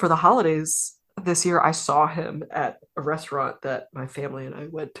home for the holidays this year, I saw him at a restaurant that my family and I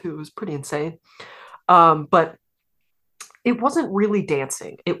went to. It was pretty insane. But it wasn't really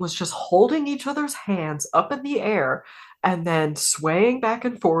dancing. It was just holding each other's hands up in the air and then swaying back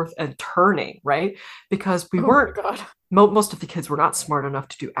and forth and turning, right? Because we Oh my weren't, God. most of the kids were not smart enough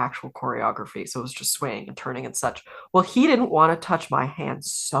to do actual choreography. So it was just swaying and turning and such. Well, he didn't want to touch my hand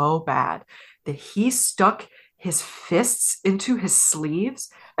so bad that he stuck his fists into his sleeves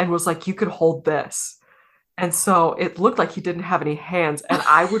and was like, you could hold this. And so it looked like he didn't have any hands, and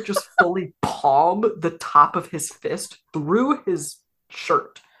I would just fully palm the top of his fist through his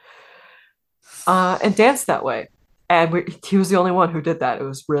shirt and dance that way. And he was the only one who did that. It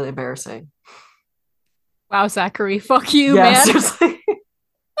was really embarrassing. Wow, Zachary. Fuck you, Yeah, man. seriously.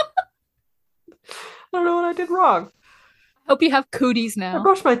 I don't know what I did wrong. Hope you have cooties I now.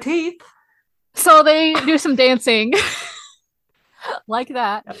 brushed my teeth. So they do some dancing like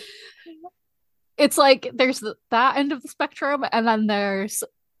that. It's like there's that end of the spectrum, and then there's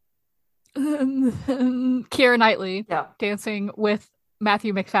Keira Knightley Yeah. dancing with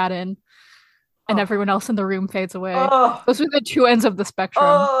Matthew McFadden, and Oh. everyone else in the room fades away. Oh. Those are the two ends of the spectrum.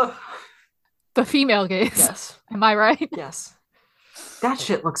 Oh. The female gaze. Yes. Am I right? Yes. That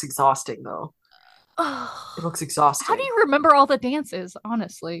shit looks exhausting, though. It looks exhausting. How do you remember all the dances?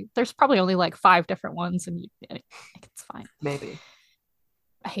 Honestly, there's probably only like 5 different ones, and it's fine. Maybe.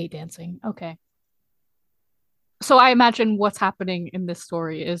 I hate dancing. Okay. So I imagine what's happening in this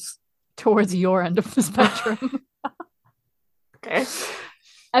story is towards your end of the spectrum. Okay.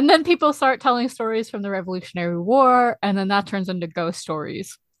 And then people start telling stories from the Revolutionary War, and then that turns into ghost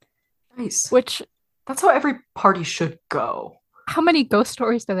stories. Nice. Which, that's how every party should go. how many ghost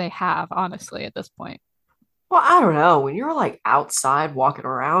stories do they have, honestly, at this point? Well, I don't know. When you're like outside walking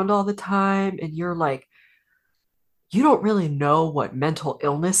around all the time and you're like, you don't really know what mental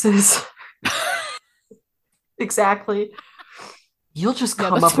illness is exactly, you'll just Yeah,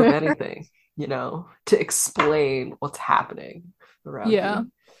 come that's up with fair. anything, to explain what's happening around Yeah.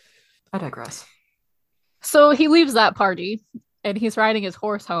 you. I digress. So he leaves that party and he's riding his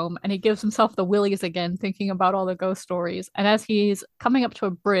horse home and he gives himself the willies again, thinking about all the ghost stories. And as he's coming up to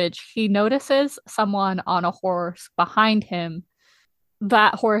a bridge, he notices someone on a horse behind him.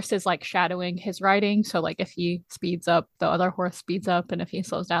 That horse is like shadowing his riding. So, like, if he speeds up, the other horse speeds up. And if he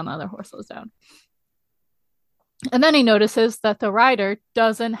slows down, the other horse slows down. And then he notices that the rider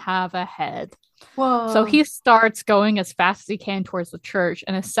doesn't have a head. Whoa. So he starts going as fast as he can towards the church,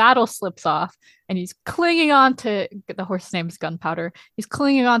 and his saddle slips off, and he's clinging on to the horse's name is Gunpowder. He's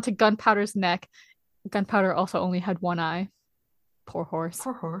clinging on to Gunpowder's neck. Gunpowder also only had one eye. Poor horse.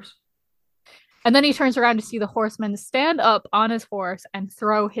 Poor horse. And then he turns around to see the horseman stand up on his horse and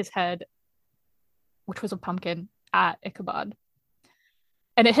throw his head, which was a pumpkin, at Ichabod.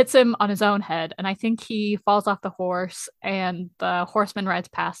 And it hits him on his own head. And I think he falls off the horse and the horseman rides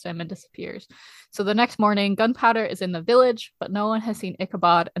past him and disappears. So the next morning, Gunpowder is in the village, but no one has seen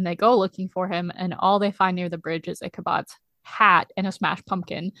Ichabod. And they go looking for him. And all they find near the bridge is Ichabod's hat and a smashed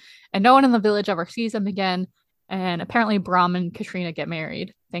pumpkin. And no one in the village ever sees him again. And apparently, Brahm and Katrina get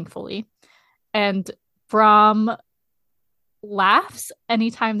married, thankfully. And Brahm laughs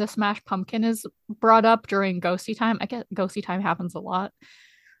anytime the smashed pumpkin is brought up during ghosty time. I guess ghosty time happens a lot.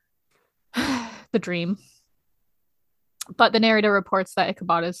 The dream. But the narrator reports that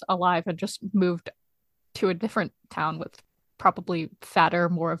Ichabod is alive and just moved to a different town with probably fatter,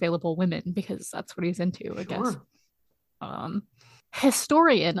 more available women because that's what he's into, I guess.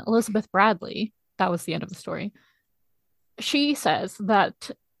 Historian Elizabeth Bradley, that was the end of the story. She says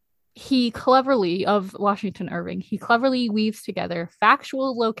that of Washington Irving, he cleverly weaves together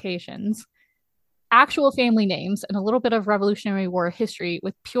factual locations, actual family names, and a little bit of Revolutionary War history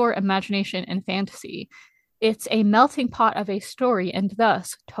with pure imagination and fantasy. It's a melting pot of a story and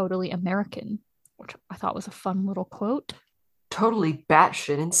thus totally American, which I thought was a fun little quote. Totally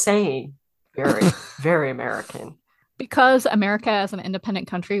batshit insane. Very, very American. Because America as an independent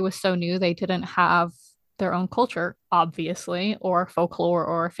country was so new, they didn't have their own culture, obviously, or folklore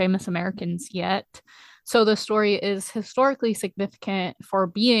or famous Americans yet. So the story is historically significant for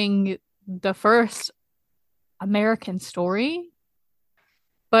being the first American story,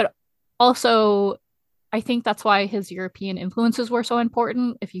 but also I think that's why his European influences were so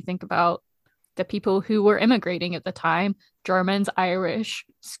important. If you think about the people who were immigrating at the time, Germans, Irish,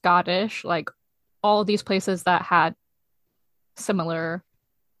 Scottish, like all these places that had similar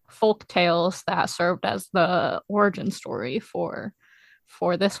folk tales that served as the origin story for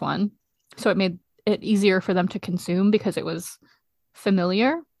this one. So it made it easier for them to consume because it was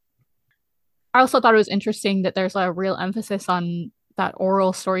familiar. I also thought it was interesting that there's a real emphasis on that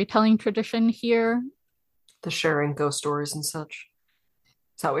oral storytelling tradition here. The sharing ghost stories and such.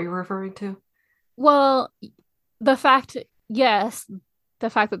 Is that what you're referring to? Well, the fact, yes, the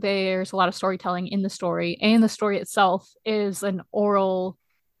fact that there's a lot of storytelling in the story and the story itself is an oral,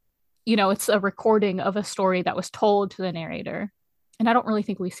 it's a recording of a story that was told to the narrator. And I don't really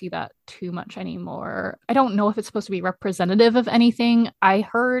think we see that too much anymore. I don't know if it's supposed to be representative of anything. I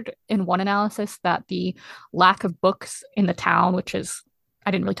heard in one analysis that the lack of books in the town, which is,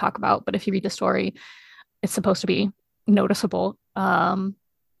 I didn't really talk about, but if you read the story, it's supposed to be noticeable.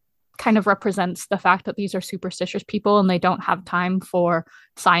 Kind of represents the fact that these are superstitious people and they don't have time for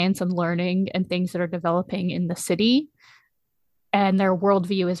science and learning and things that are developing in the city. And their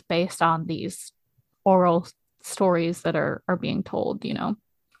worldview is based on these oral stories that are being told.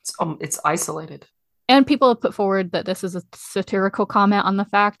 It's isolated. And people have put forward that this is a satirical comment on the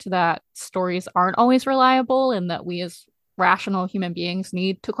fact that stories aren't always reliable and that we as rational human beings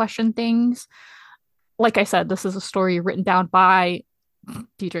need to question things. Like I said, this is a story written down by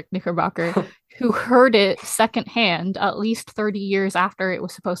Diedrich Knickerbocker, who heard it secondhand at least 30 years after it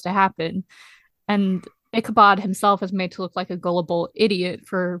was supposed to happen. And Ichabod himself is made to look like a gullible idiot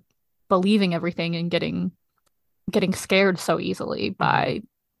for believing everything and getting scared so easily by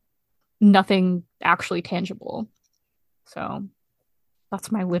nothing actually tangible. So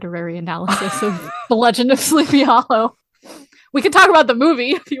that's my literary analysis of The Legend of Sleepy Hollow. We can talk about the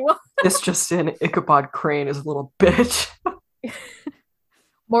movie if you want. This just in, Ichabod Crane is a little bitch.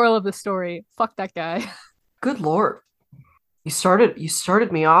 Moral of the story, fuck that guy. Good Lord. You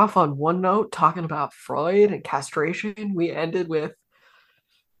started me off on one note talking about Freud and castration. We ended with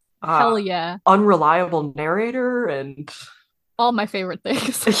hell yeah, unreliable narrator and all my favorite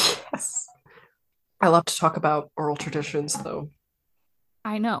things. Yes. I love to talk about oral traditions though.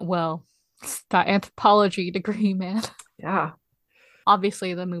 I know. Well, it's that anthropology degree, man. Yeah.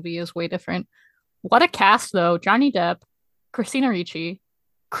 Obviously the movie is way different. What a cast though. Johnny Depp, Christina Ricci,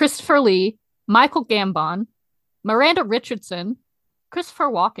 Christopher Lee, Michael Gambon, Miranda Richardson, Christopher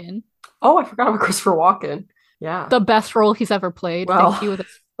Walken. Oh, I forgot about Christopher Walken. Yeah. The best role he's ever played. Well, thank you, with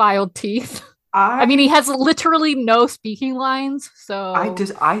his filed teeth. I mean, he has literally no speaking lines, so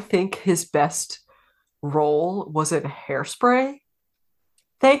I think his best role was in Hairspray.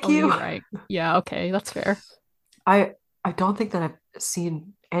 Thank you. You're right. Yeah, okay, that's fair. I don't think that I've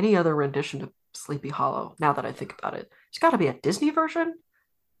seen any other rendition of Sleepy Hollow now that I think about it. There's got to be a Disney version.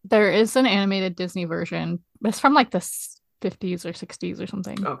 There is an animated Disney version. It's from like the 50s or 60s or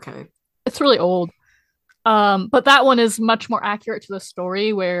something. Okay. It's really old. But that one is much more accurate to the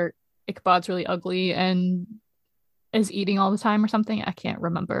story where Ichabod's really ugly and is eating all the time or something. I can't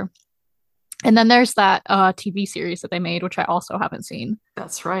remember. And then there's that TV series that they made, which I also haven't seen.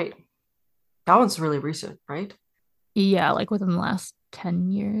 That's right. That one's really recent, right? Yeah, like within the last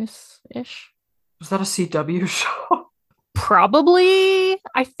 10 years-ish. Was that a CW show? Probably.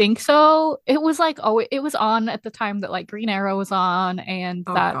 I think so. It was like, it was on at the time that like Green Arrow was on and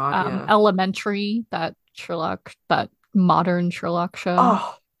yeah. Elementary, that modern Sherlock show.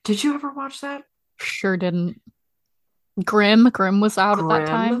 Oh, did you ever watch that? Sure didn't. Grimm was out at that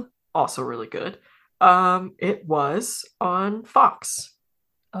time. Also really good. It was on Fox.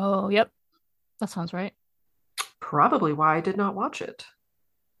 Oh, yep. That sounds right. Probably why I did not watch it,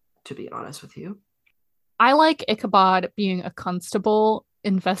 to be honest with you. I like Ichabod being a constable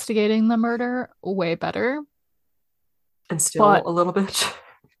investigating the murder way better. And still a little bit.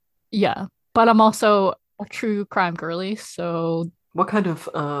 Yeah. But I'm also a true crime girly, so what kind of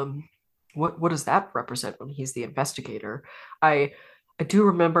what does that represent when he's the investigator? I I do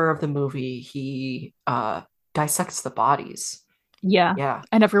remember of the movie, he dissects the bodies. Yeah. Yeah,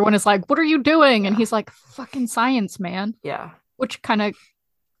 And everyone is like, "What are you doing?" And yeah, he's like, "Fucking science, man." yeah, Which kind of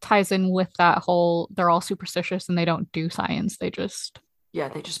ties in with that whole they're all superstitious and they don't do science. They just yeah.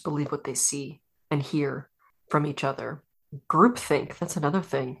 They just believe what they see and hear from each other. Groupthink, that's another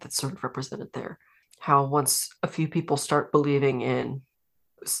thing that's sort of represented there. How once a few people start believing in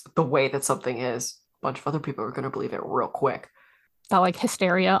the way that something is, a bunch of other people are going to believe it real quick. that like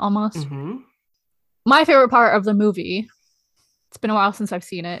hysteria almost. Mm-hmm. My favorite part of the movie, it's been a while since I've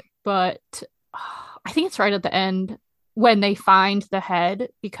seen it, but I think it's right at the end when they find the head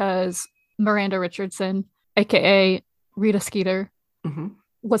because Miranda Richardson, aka Rita Skeeter, Mm-hmm.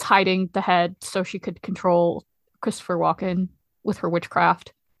 was hiding the head so she could control Christopher Walken with her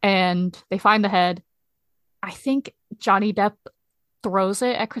witchcraft. And they find the head. I think Johnny Depp throws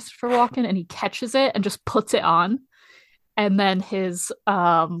it at Christopher Walken and he catches it and just puts it on. And then his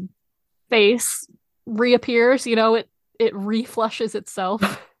face reappears, it reflushes itself.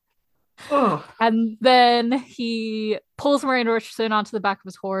 Oh, And then he pulls Miranda Richardson onto the back of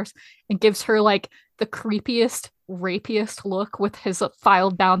his horse and gives her like the creepiest, rapiest look with his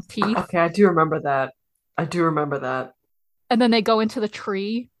filed down teeth. okay. I do remember that. I do remember that. And then they go into the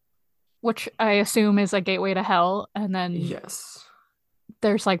tree, which I assume is a gateway to hell. And then Yes.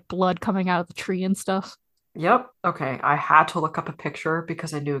 there's like blood coming out of the tree and stuff. Yep. Okay. I had to look up a picture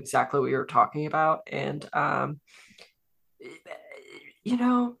because I knew exactly what you were talking about. And you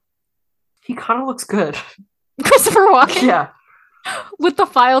know, he kind of looks good. Christopher Walken Yeah. with the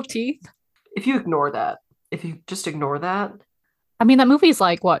filed teeth. If you ignore that, if you just ignore that, I mean, that movie's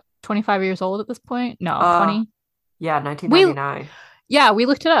like what, 25 years old at this point? No, 20. yeah, We 1999. Yeah, we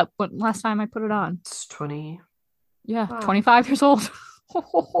looked it up when last time I put it on. It's 20. Yeah, 25 years old.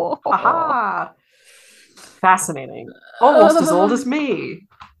 Haha. Fascinating. Almost as old as me.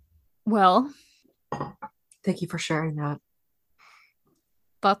 Well, Thank you for sharing that.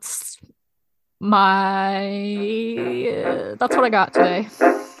 that's that's what I got today.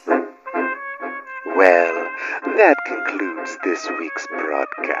 Well, that concludes this week's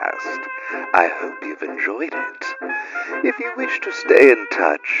broadcast. I hope you've enjoyed it. If you wish to stay in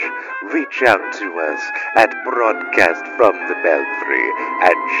touch, reach out to us at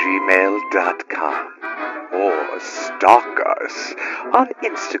broadcastfromthebelfry@gmail.com or stalk us on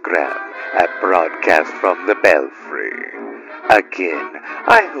Instagram at broadcastfromthebelfry. Again,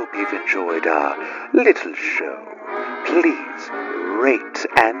 I hope you've enjoyed our little show. Please rate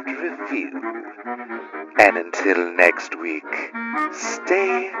and review. And until next week,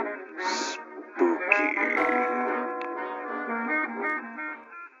 stay spooky.